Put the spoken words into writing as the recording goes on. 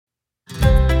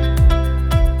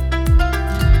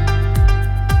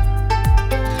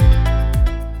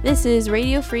This is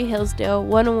Radio Free Hillsdale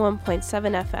 101.7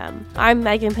 FM. I'm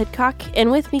Megan Pidcock, and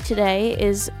with me today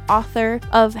is author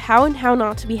of How and How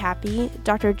Not to Be Happy,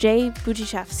 Dr. Jay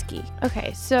Budziszewski.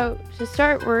 Okay, so to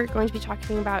start, we're going to be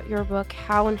talking about your book,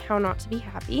 How and How Not to Be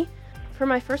Happy. For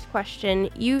my first question,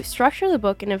 you structure the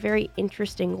book in a very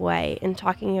interesting way in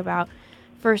talking about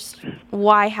first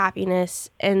why happiness,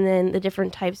 and then the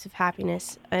different types of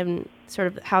happiness, and sort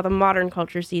of how the modern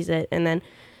culture sees it, and then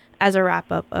as a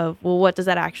wrap-up of, well, what does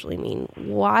that actually mean?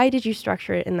 Why did you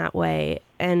structure it in that way,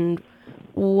 and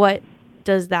what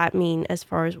does that mean as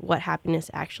far as what happiness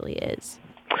actually is?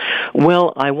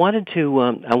 Well,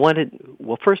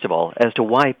 first of all, as to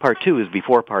why part 2 is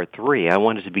before part 3, I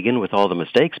wanted to begin with all the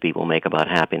mistakes people make about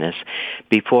happiness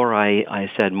before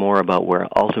I said more about where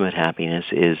ultimate happiness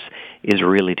is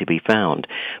really to be found.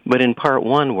 But in part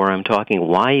 1, where I'm talking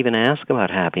why even ask about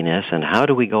happiness and how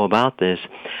do we go about this,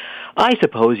 I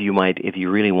suppose you might, if you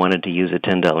really wanted to use a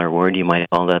 $10 word, you might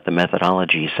call that the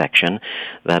methodology section.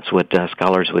 That's what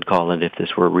scholars would call it if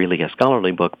this were really a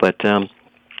scholarly book. But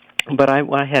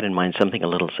I had in mind something a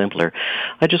little simpler.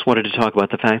 I just wanted to talk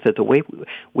about the fact that the way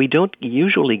we don't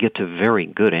usually get to very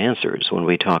good answers when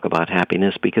we talk about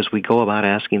happiness because we go about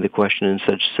asking the question in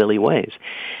such silly ways,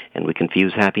 and we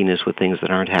confuse happiness with things that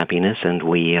aren't happiness, and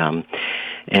we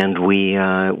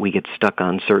get stuck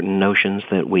on certain notions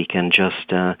that we can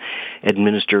just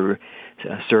administer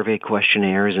survey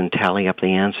questionnaires and tally up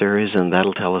the answers, and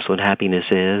that'll tell us what happiness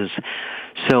is.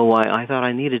 So I thought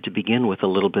I needed to begin with a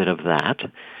little bit of that.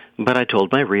 But I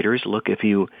told my readers, look, if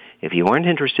you aren't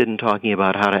interested in talking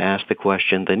about how to ask the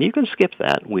question, then you can skip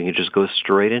that. We can just go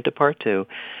straight into part 2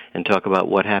 and talk about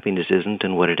what happiness isn't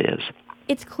and what it is.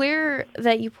 It's clear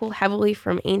that you pull heavily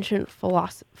from ancient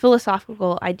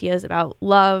philosophical ideas about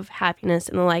love, happiness,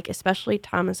 and the like, especially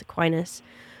Thomas Aquinas.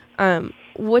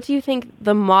 What do you think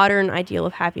the modern ideal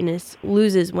of happiness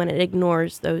loses when it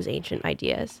ignores those ancient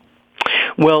ideas?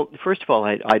 Well, first of all,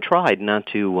 I tried not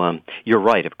to, you're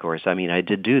right, of course. I mean, I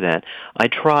did do that. I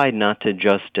tried not to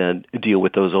just deal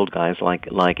with those old guys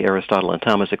like Aristotle and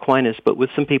Thomas Aquinas, but with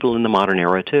some people in the modern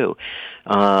era, too.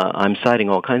 I'm citing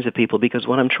all kinds of people because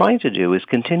what I'm trying to do is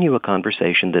continue a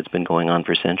conversation that's been going on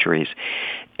for centuries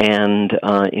and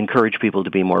encourage people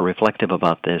to be more reflective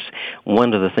about this.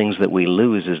 One of the things that we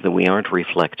lose is that we aren't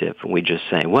reflective. We just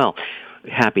say, well,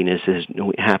 happiness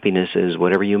is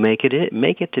whatever you make it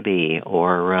to be,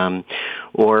 or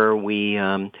we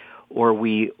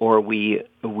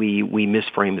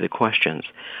misframe the questions,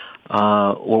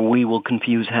 or we will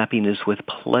confuse happiness with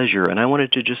pleasure. And I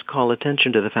wanted to just call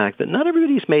attention to the fact that not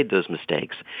everybody's made those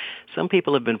mistakes. Some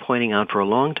people have been pointing out for a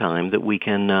long time that we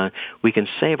can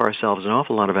save ourselves an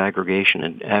awful lot of aggravation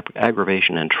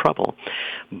and trouble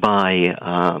by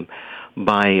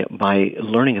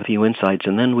learning a few insights,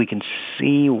 and then we can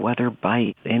see whether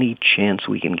by any chance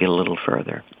we can get a little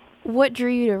further. What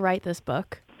drew you to write this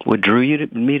book? What drew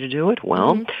me to do it?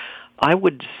 Well, I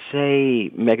would say,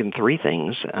 Megan, 3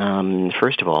 things.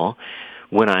 First of all,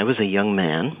 when I was a young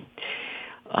man,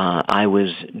 I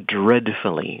was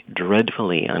dreadfully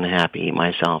unhappy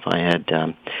myself. I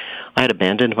had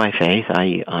abandoned my faith.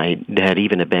 I had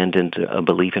even abandoned a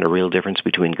belief in a real difference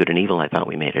between good and evil. I thought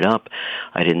we made it up.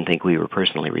 I didn't think we were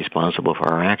personally responsible for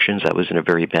our actions. I was in a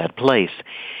very bad place.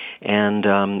 And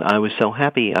I was so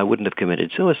happy I wouldn't have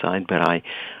committed suicide, but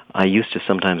I used to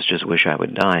sometimes just wish I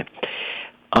would die.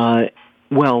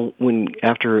 Well,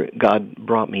 after God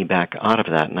brought me back out of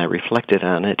that and I reflected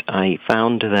on it, I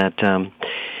found that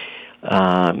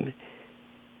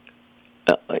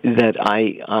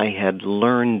I had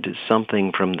learned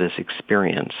something from this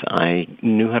experience. I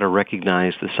knew how to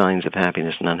recognize the signs of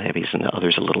happiness and unhappiness in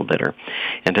others a little better,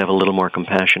 and to have a little more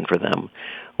compassion for them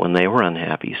when they were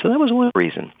unhappy. So that was one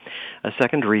reason. A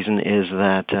second reason is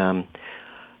that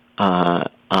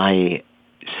I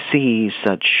see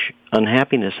such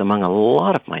unhappiness among a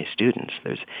lot of my students.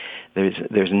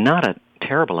 There's not a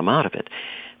terrible amount of it.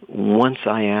 Once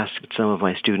I asked some of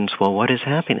my students, well, what is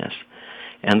happiness?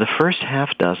 And the first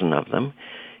half dozen of them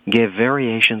gave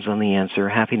variations on the answer,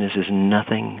 happiness is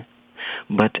nothing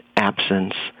but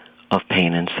absence of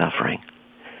pain and suffering.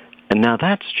 And now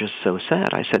that's just so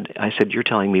sad. I said, you're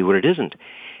telling me what it isn't.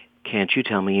 Can't you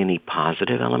tell me any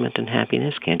positive element in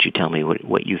happiness? Can't you tell me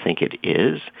what you think it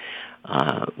is?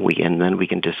 Then we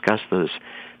can discuss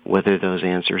whether those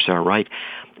answers are right.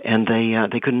 And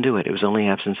they couldn't do it. It was only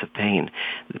absence of pain.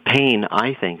 The pain,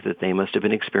 I think that they must have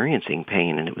been experiencing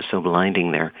pain, and it was so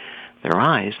blinding their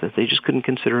eyes that they just couldn't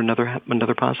consider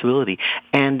another possibility.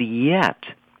 And yet,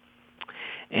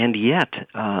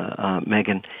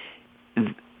 Megan,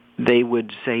 they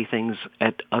would say things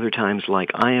at other times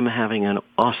like, I am having an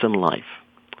awesome life.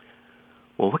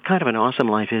 well, what kind of an awesome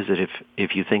life is it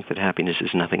if you think that happiness is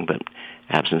nothing but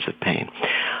absence of pain?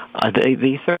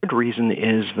 The third reason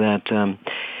is that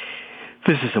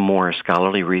this is a more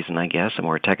scholarly reason, I guess, a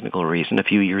more technical reason. A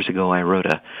few years ago, I wrote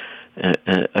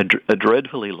a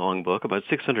dreadfully long book, about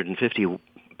 650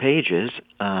 pages,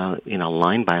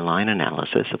 line-by-line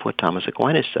analysis of what Thomas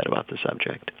Aquinas said about the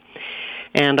subject.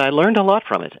 And I learned a lot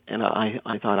from it. And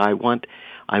I thought,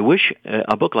 I wish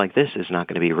a book like this is not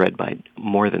going to be read by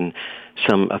more than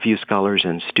a few scholars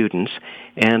and students,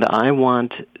 and I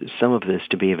want some of this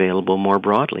to be available more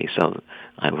broadly. So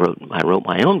I wrote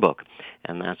my own book,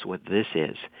 and that's what this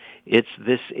is.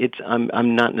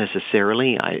 I'm not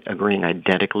necessarily agreeing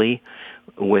identically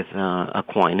with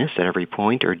Aquinas at every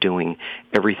point or doing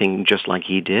everything just like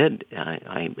he did.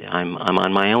 I'm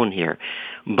on my own here,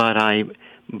 but I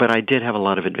did have a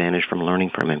lot of advantage from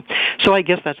learning from him. So I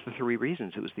guess that's the three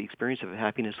reasons. It was the experience of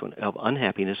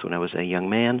unhappiness when I was a young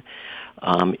man.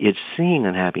 It's seeing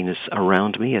unhappiness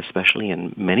around me, especially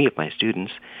in many of my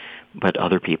students, but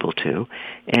other people too.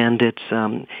 And it's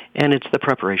the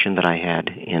preparation that I had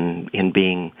in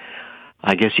being,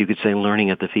 I guess you could say, learning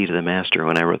at the feet of the master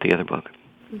when I wrote the other book.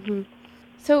 Mm-hmm.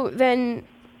 So then,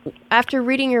 after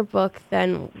reading your book,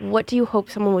 then what do you hope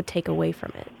someone would take away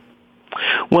from it?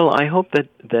 Well, I hope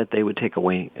that they would take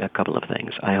away a couple of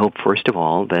things. I hope, first of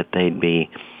all, that they'd be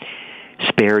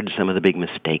spared some of the big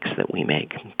mistakes that we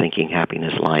make, thinking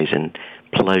happiness lies in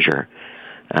pleasure,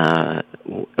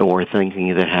 or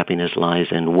thinking that happiness lies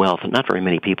in wealth. Not very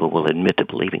many people will admit to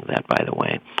believing that, by the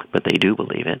way, but they do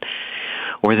believe it.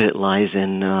 Or that it lies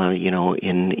in,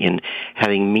 in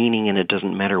having meaning, and it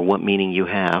doesn't matter what meaning you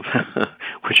have,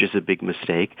 which is a big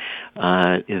mistake.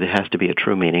 It has to be a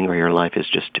true meaning, or your life is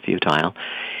just futile.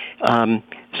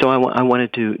 So I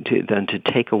wanted to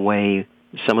take away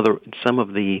some of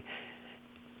the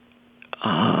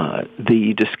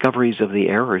discoveries of the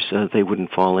errors so that they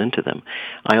wouldn't fall into them.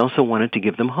 I also wanted to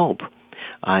give them hope.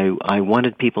 I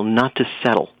wanted people not to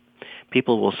settle.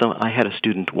 I had a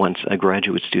student once, a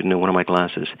graduate student in one of my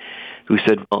classes, who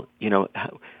said, well,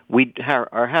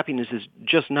 our happiness is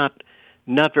just not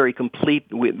very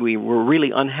complete. We were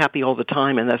really unhappy all the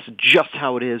time, and that's just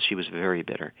how it is. She was very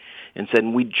bitter and said,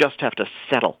 we just have to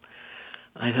settle.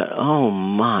 I thought, oh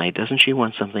my, doesn't she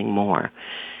want something more?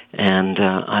 And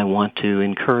I want to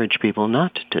encourage people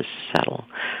not to settle.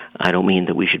 I don't mean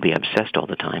that we should be obsessed all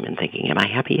the time and thinking, am I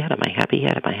happy yet? Am I happy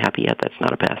yet? Am I happy yet? That's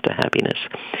not a path to happiness.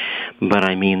 But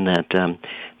I mean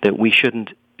that we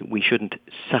shouldn't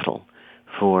settle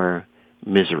for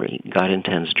misery. God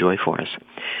intends joy for us.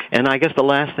 And I guess the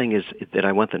last thing is that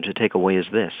I want them to take away is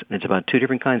this. It's about two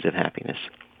different kinds of happiness.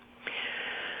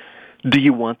 Do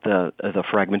you want the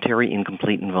fragmentary,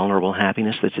 incomplete, and vulnerable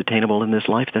happiness that's attainable in this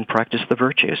life? Then practice the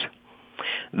virtues.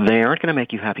 They aren't going to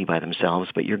make you happy by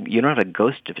themselves, but you're not a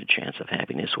ghost of a chance of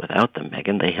happiness without them,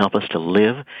 Megan. They help us to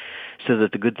live so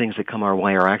that the good things that come our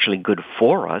way are actually good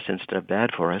for us instead of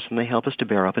bad for us, and they help us to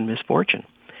bear up in misfortune.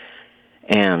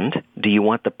 And do you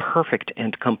want the perfect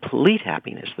and complete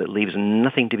happiness that leaves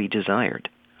nothing to be desired?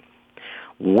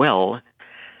 Well,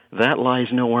 that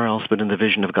lies nowhere else but in the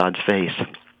vision of God's face,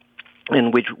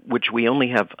 and which we only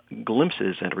have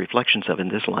glimpses and reflections of in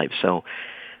this life. So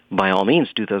by all means,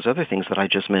 do those other things that I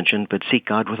just mentioned, but seek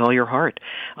God with all your heart.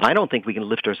 I don't think we can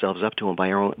lift ourselves up to Him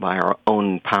by our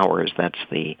own powers. That's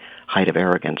the height of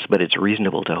arrogance. But it's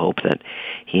reasonable to hope that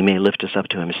He may lift us up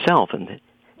to Himself,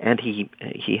 and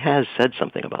He has said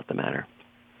something about the matter.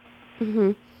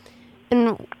 Mm-hmm.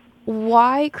 And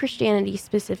why Christianity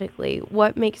specifically?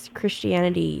 What makes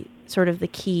Christianity sort of the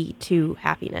key to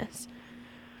happiness?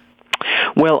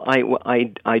 Well,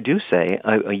 I do say,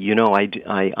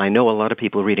 I know a lot of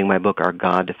people reading my book are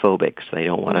God phobics. They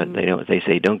don't want to. They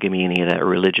say, don't give me any of that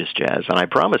religious jazz. And I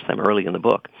promised them early in the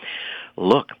book,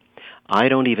 look, I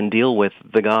don't even deal with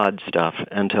the God stuff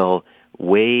until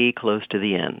way close to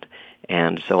the end.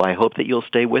 And so I hope that you'll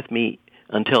stay with me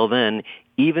until then,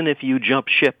 even if you jump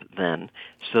ship then,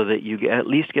 so that you at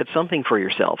least get something for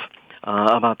yourself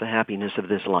about the happiness of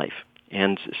this life.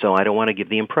 And so I don't want to give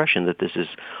the impression that this is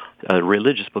a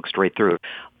religious book straight through.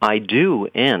 I do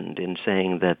end in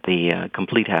saying that the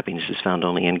complete happiness is found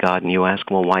only in God. And you ask,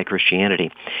 well, why Christianity?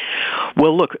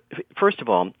 Well, look, first of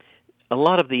all, a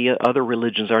lot of the other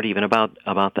religions aren't even about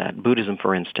that. Buddhism,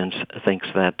 for instance, thinks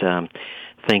that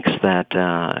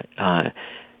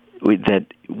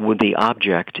the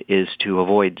object is to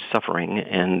avoid suffering,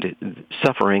 and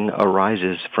suffering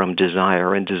arises from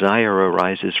desire, and desire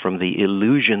arises from the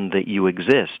illusion that you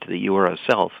exist, that you are a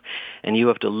self, and you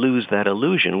have to lose that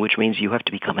illusion, which means you have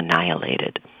to become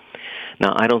annihilated.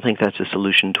 Now, I don't think that's a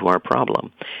solution to our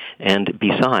problem. And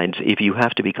besides, if you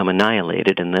have to become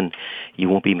annihilated and then you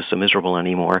won't be so miserable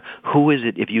anymore, who is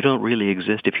it, if you don't really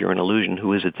exist, if you're an illusion,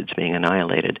 who is it that's being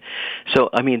annihilated? So,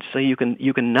 so you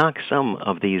can knock some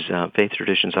of these faith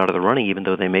traditions out of the running, even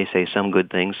though they may say some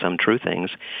good things, some true things.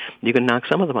 You can knock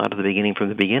some of them out of the beginning from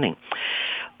the beginning.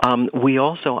 We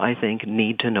also, I think,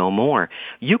 need to know more.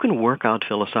 You can work out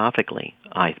philosophically,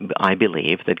 I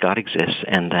believe, that God exists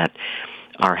and that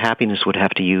our happiness would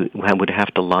have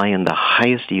to lie in the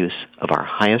highest use of our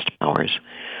highest powers,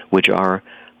 which are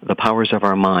the powers of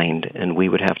our mind, and we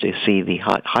would have to see the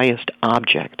highest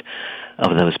object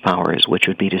of those powers, which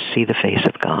would be to see the face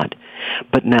of God.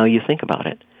 But now you think about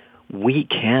it. We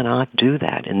cannot do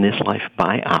that in this life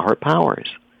by our powers.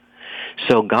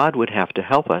 So God would have to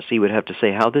help us. He would have to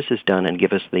say how this is done and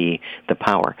give us the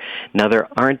power. Now there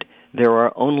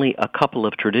are only a couple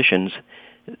of traditions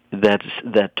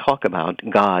that talk about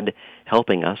God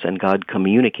helping us and God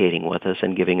communicating with us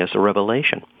and giving us a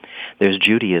revelation. There's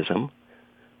Judaism,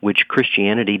 which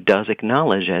Christianity does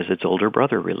acknowledge as its older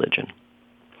brother religion.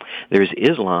 There's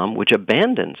Islam, which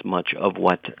abandons much of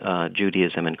what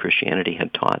Judaism and Christianity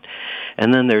had taught,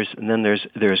 and then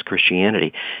there's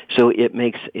Christianity. So it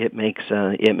makes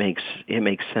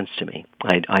sense to me.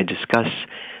 I discuss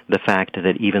the fact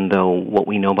that even though what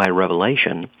we know by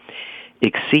revelation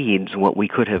exceeds what we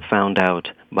could have found out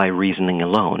by reasoning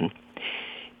alone,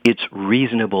 it's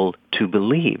reasonable to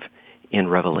believe in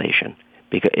revelation.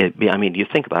 Because you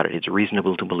think about it, it's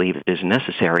reasonable to believe it is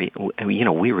necessary.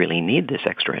 We really need this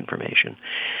extra information.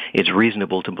 It's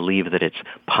reasonable to believe that it's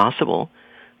possible.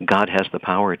 God has the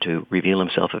power to reveal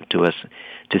himself to us,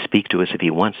 to speak to us if he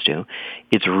wants to.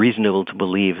 It's reasonable to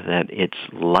believe that it's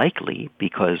likely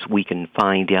because we can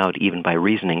find out even by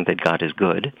reasoning that God is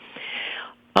good.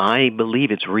 I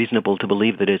believe it's reasonable to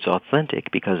believe that it's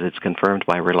authentic because it's confirmed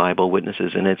by reliable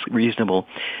witnesses, and it's reasonable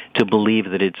to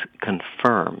believe that it's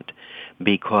confirmed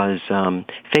because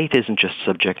faith isn't just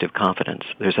subjective confidence.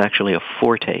 There's actually a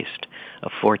foretaste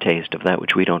of that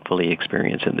which we don't fully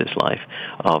experience in this life,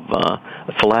 of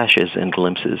flashes and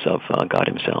glimpses of God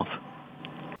himself.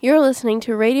 You're listening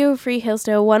to Radio Free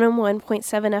Hillsdale 101.7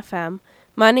 FM.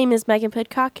 My name is Megan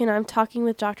Pidcock, and I'm talking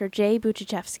with Dr. Jay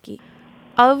Budziszewski.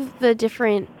 Of the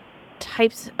different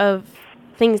types of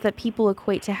things that people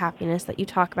equate to happiness that you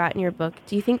talk about in your book,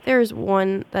 do you think there's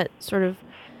one that sort of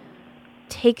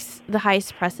takes the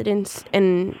highest precedence?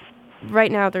 And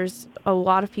right now there's a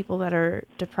lot of people that are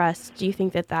depressed. Do you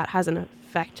think that has an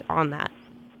effect on that?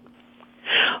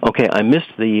 Okay, I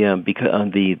missed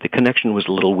the connection was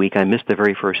a little weak. I missed the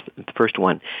very first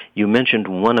one. You mentioned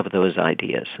one of those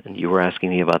ideas, and you were asking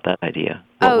me about that idea.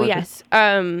 What was yes.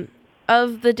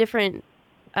 Of the different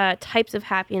types of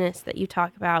happiness that you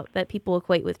talk about that people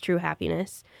equate with true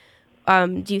happiness,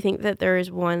 do you think that there is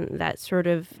one that sort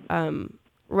of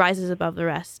rises above the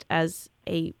rest as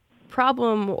a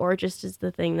problem, or just as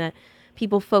the thing that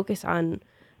people focus on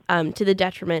to the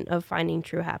detriment of finding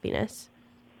true happiness?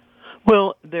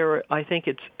 Well, I think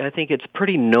it's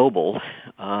pretty noble.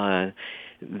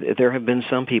 There have been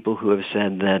some people who have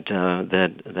said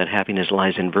that happiness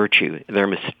lies in virtue. They're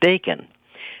mistaken.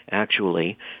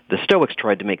 Actually, the Stoics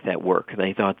tried to make that work.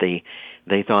 They thought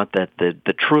that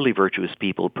the truly virtuous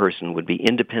person would be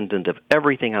independent of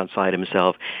everything outside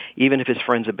himself. Even if his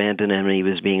friends abandoned him and he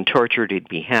was being tortured, he'd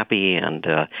be happy, and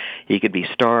he could be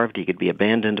starved, he could be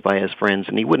abandoned by his friends,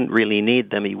 and he wouldn't really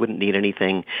need them. He wouldn't need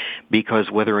anything, because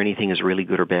whether anything is really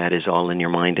good or bad is all in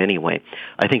your mind anyway.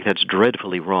 I think that's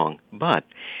dreadfully wrong. But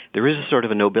there is a sort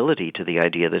of a nobility to the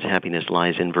idea that happiness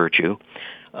lies in virtue.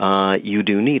 You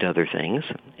do need other things,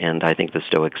 and I think the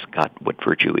Stoics got what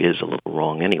virtue is a little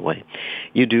wrong anyway.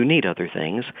 You do need other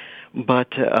things,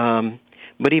 but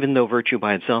even though virtue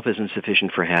by itself isn't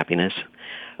sufficient for happiness,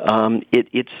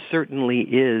 it certainly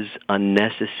is a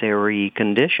necessary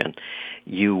condition.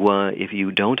 If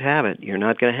you don't have it, you're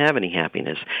not going to have any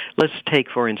happiness. Let's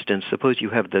take, for instance, suppose you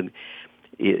have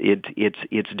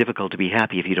it's difficult to be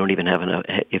happy if you don't even have enough,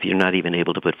 if you're not even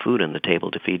able to put food on the table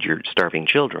to feed your starving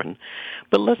children.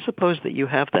 But let's suppose that you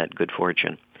have that good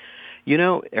fortune.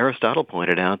 Aristotle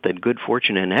pointed out that good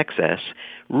fortune in excess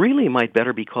really might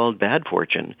better be called bad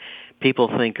fortune.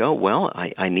 People think, oh, well,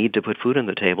 I need to put food on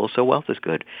the table, so wealth is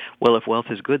good. Well, if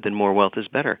wealth is good, then more wealth is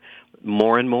better.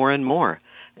 More and more and more.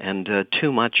 And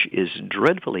too much is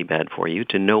dreadfully bad for you.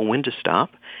 To know when to stop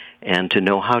and to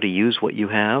know how to use what you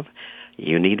have,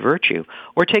 you need virtue.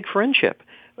 Or take friendship.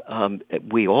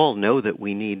 We all know that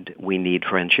we need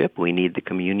friendship. We need the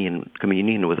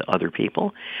communion with other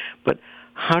people. But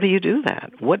how do you do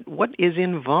that? What is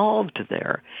involved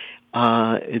there?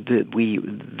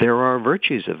 there are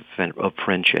virtues of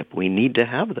friendship. We need to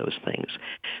have those things.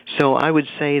 So I would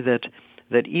say that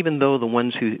even though the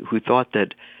ones who thought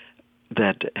that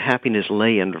happiness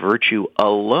lay in virtue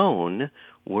alone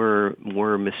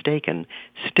were mistaken,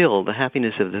 still the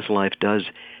happiness of this life does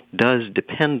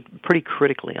depend pretty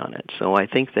critically on it. So I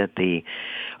think that the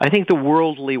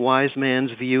worldly wise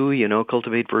man's view,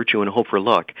 cultivate virtue and hope for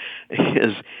luck,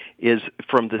 is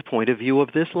from the point of view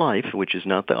of this life, which is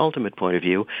not the ultimate point of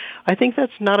view. I think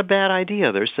that's not a bad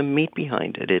idea. There's some meat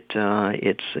behind it.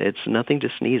 It's nothing to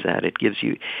sneeze at. It gives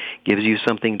you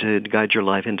something to guide your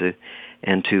life into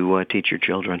and to teach your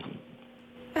children.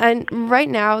 And right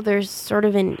now, there's sort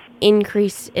of an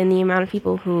increase in the amount of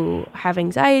people who have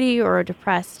anxiety or are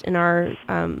depressed and are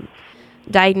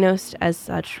diagnosed as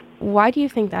such. Why do you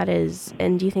think that is?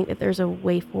 And do you think that there's a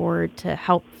way forward to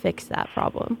help fix that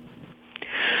problem?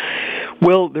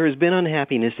 Well, there's been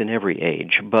unhappiness in every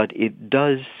age, but it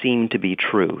does seem to be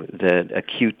true that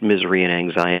acute misery and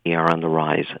anxiety are on the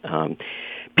rise.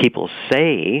 People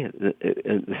say,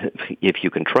 if you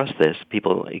can trust this,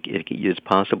 it's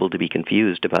possible to be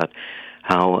confused about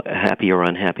how happy or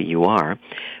unhappy you are.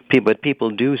 But people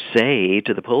do say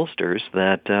to the pollsters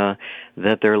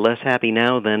that they're less happy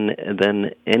now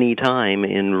than any time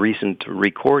in recent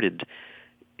recorded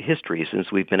history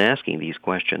since we've been asking these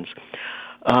questions.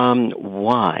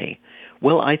 Why?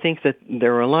 Well, I think that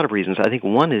there are a lot of reasons. I think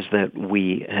one is that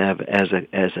we have, as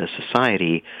a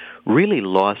society, really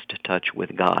lost touch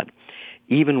with God.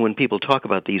 Even when people talk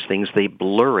about these things, they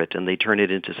blur it and they turn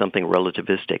it into something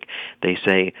relativistic. They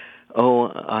say,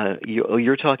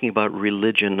 you're talking about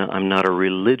religion. I'm not a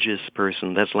religious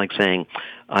person. That's like saying,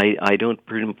 I don't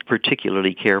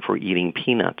particularly care for eating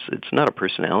peanuts. It's not a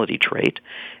personality trait,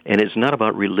 and it's not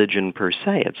about religion per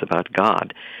se. It's about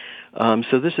God.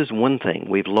 So this is one thing.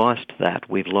 We've lost that.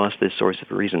 We've lost this source of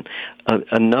reason.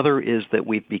 Another is that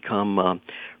we've become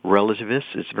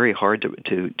relativists. It's very hard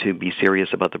to be serious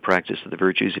about the practice of the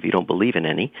virtues if you don't believe in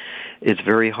any. It's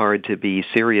very hard to be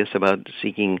serious about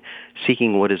seeking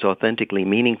what is authentically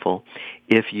meaningful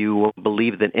if you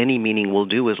believe that any meaning will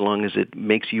do as long as it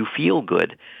makes you feel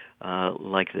good.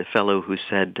 Like the fellow who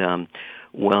said,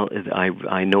 well,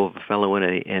 I know of a fellow in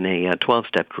a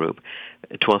 12-step group.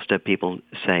 12-step people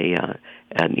say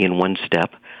in one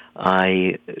step,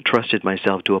 I trusted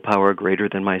myself to a power greater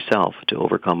than myself to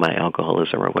overcome my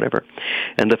alcoholism or whatever.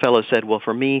 And the fellow said, well,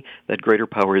 for me, that greater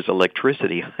power is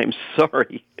electricity. I'm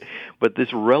sorry, but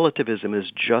this relativism is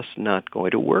just not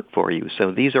going to work for you.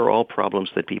 So these are all problems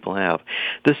that people have.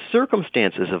 The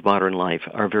circumstances of modern life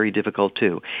are very difficult,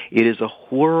 too. It is a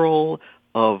whirl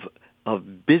of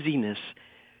busyness,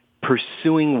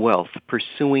 pursuing wealth.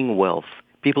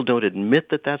 People don't admit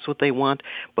that that's what they want,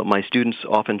 but my students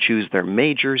often choose their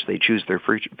majors, they choose their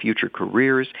future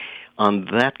careers. On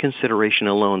that consideration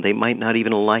alone, they might not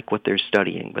even like what they're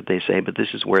studying, but they say, but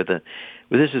this is where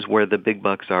the big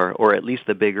bucks are, or at least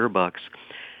the bigger bucks.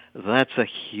 That's a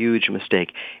huge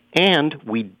mistake. And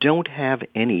we don't have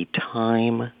any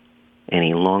time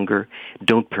any longer,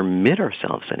 don't permit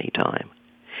ourselves any time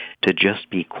to just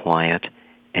be quiet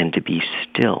and to be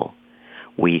still.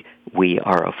 We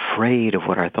are afraid of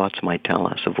what our thoughts might tell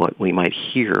us, of what we might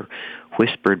hear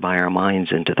whispered by our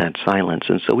minds into that silence,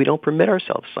 and so we don't permit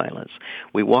ourselves silence.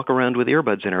 We walk around with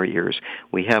earbuds in our ears.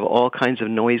 We have all kinds of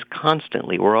noise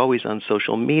constantly. We're always on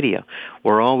social media.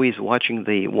 We're always watching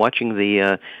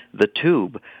the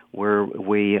tube, where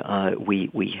we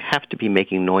have to be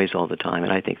making noise all the time,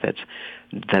 and I think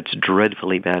that's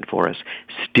dreadfully bad for us.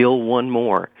 Still one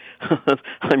more.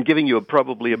 I'm giving you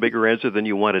probably a bigger answer than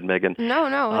you wanted, Megan. No,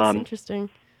 it's interesting.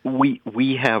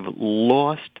 We have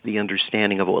lost the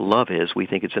understanding of what love is. We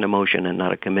think it's an emotion and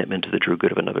not a commitment to the true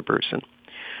good of another person.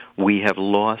 We have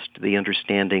lost the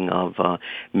understanding of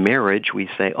marriage. We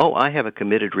say, I have a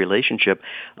committed relationship.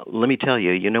 Let me tell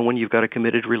you, when you've got a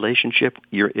committed relationship,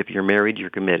 if you're married,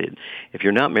 you're committed. If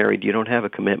you're not married, you don't have a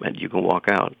commitment. You can walk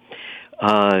out.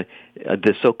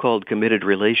 The so-called committed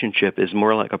relationship is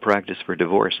more like a practice for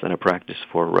divorce than a practice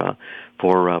for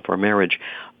marriage.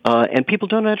 And people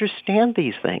don't understand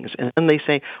these things. And then they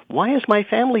say, why is my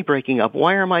family breaking up?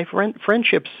 Why are my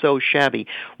friendships so shabby?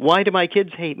 Why do my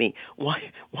kids hate me?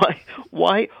 Why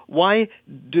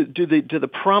do the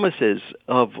promises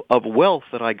of wealth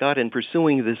that I got in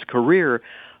pursuing this career,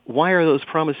 why are those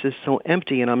promises so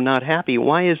empty and I'm not happy?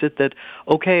 Why is it that,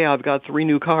 okay, I've got 3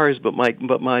 new cars, but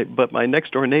my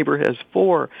next door neighbor has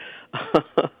 4?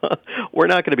 We're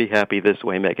not going to be happy this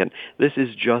way, Megan. This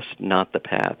is just not the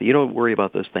path. You don't worry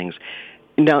about those things.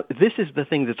 Now, this is the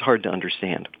thing that's hard to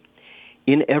understand.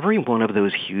 In every one of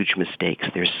those huge mistakes,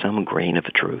 there's some grain of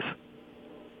truth.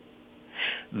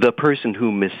 The person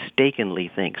who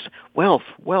mistakenly thinks, wealth,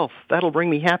 that'll bring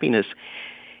me happiness.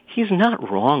 He's not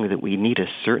wrong that we need a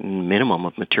certain minimum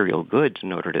of material goods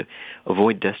in order to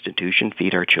avoid destitution,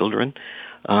 feed our children,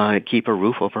 keep a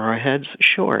roof over our heads.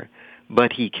 Sure.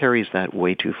 But he carries that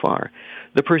way too far.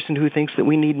 The person who thinks that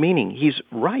we need meaning, he's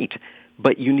right.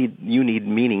 But you need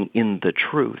meaning in the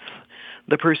truth.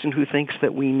 The person who thinks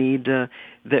that we need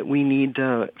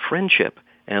friendship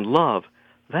and love,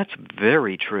 that's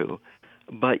very true.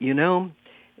 But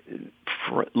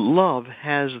love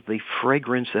has the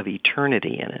fragrance of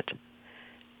eternity in it,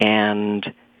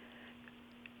 and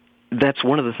that's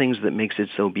one of the things that makes it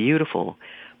so beautiful.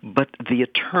 But the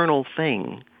eternal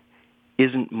thing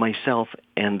isn't myself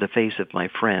and the face of my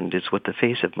friend. It's what the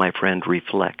face of my friend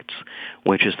reflects,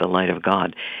 which is the light of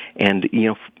God. And,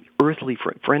 earthly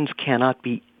friends cannot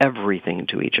be everything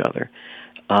to each other.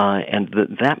 And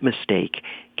that mistake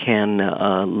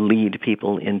can lead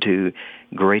people into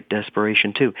great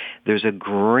desperation, too. There's a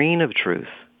grain of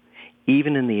truth,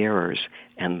 even in the errors,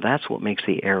 and that's what makes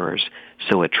the errors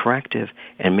so attractive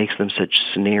and makes them such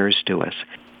snares to us.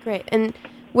 Great. And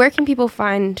where can people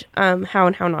find How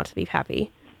and How Not to Be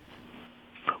Happy?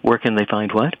 Where can they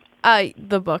find what?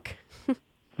 The book.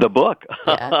 The book?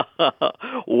 Yeah.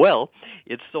 Well,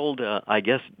 it's sold, I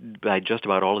guess, by just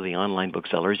about all of the online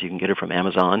booksellers. You can get it from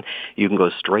Amazon. You can go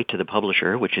straight to the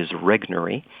publisher, which is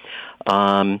Regnery.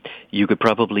 You could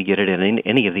probably get it in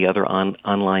any of the other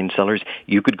online sellers.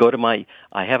 You could go to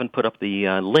I haven't put up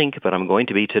the link, but I'm going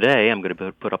to be today. I'm going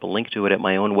to put up a link to it at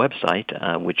my own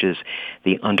website, which is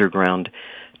the Underground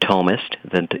Thomist.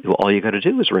 Then all you got to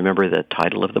do is remember the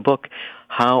title of the book,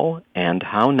 How and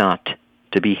How Not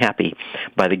to Be Happy,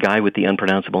 by the guy with the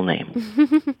unpronounceable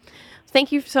name.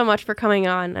 Thank you so much for coming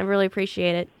on. I really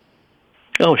appreciate it.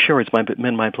 Oh, sure. It's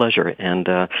been my pleasure. And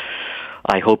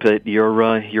I hope that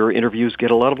your interviews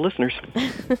get a lot of listeners.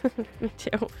 Me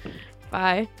too.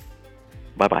 Bye.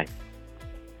 Bye-bye.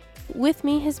 With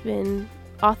me has been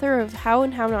author of How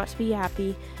and How Not to Be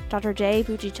Happy, Dr. Jay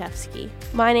Budziszewski.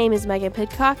 My name is Megan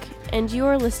Pidcock, and you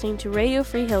are listening to Radio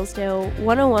Free Hillsdale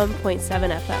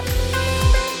 101.7 FM.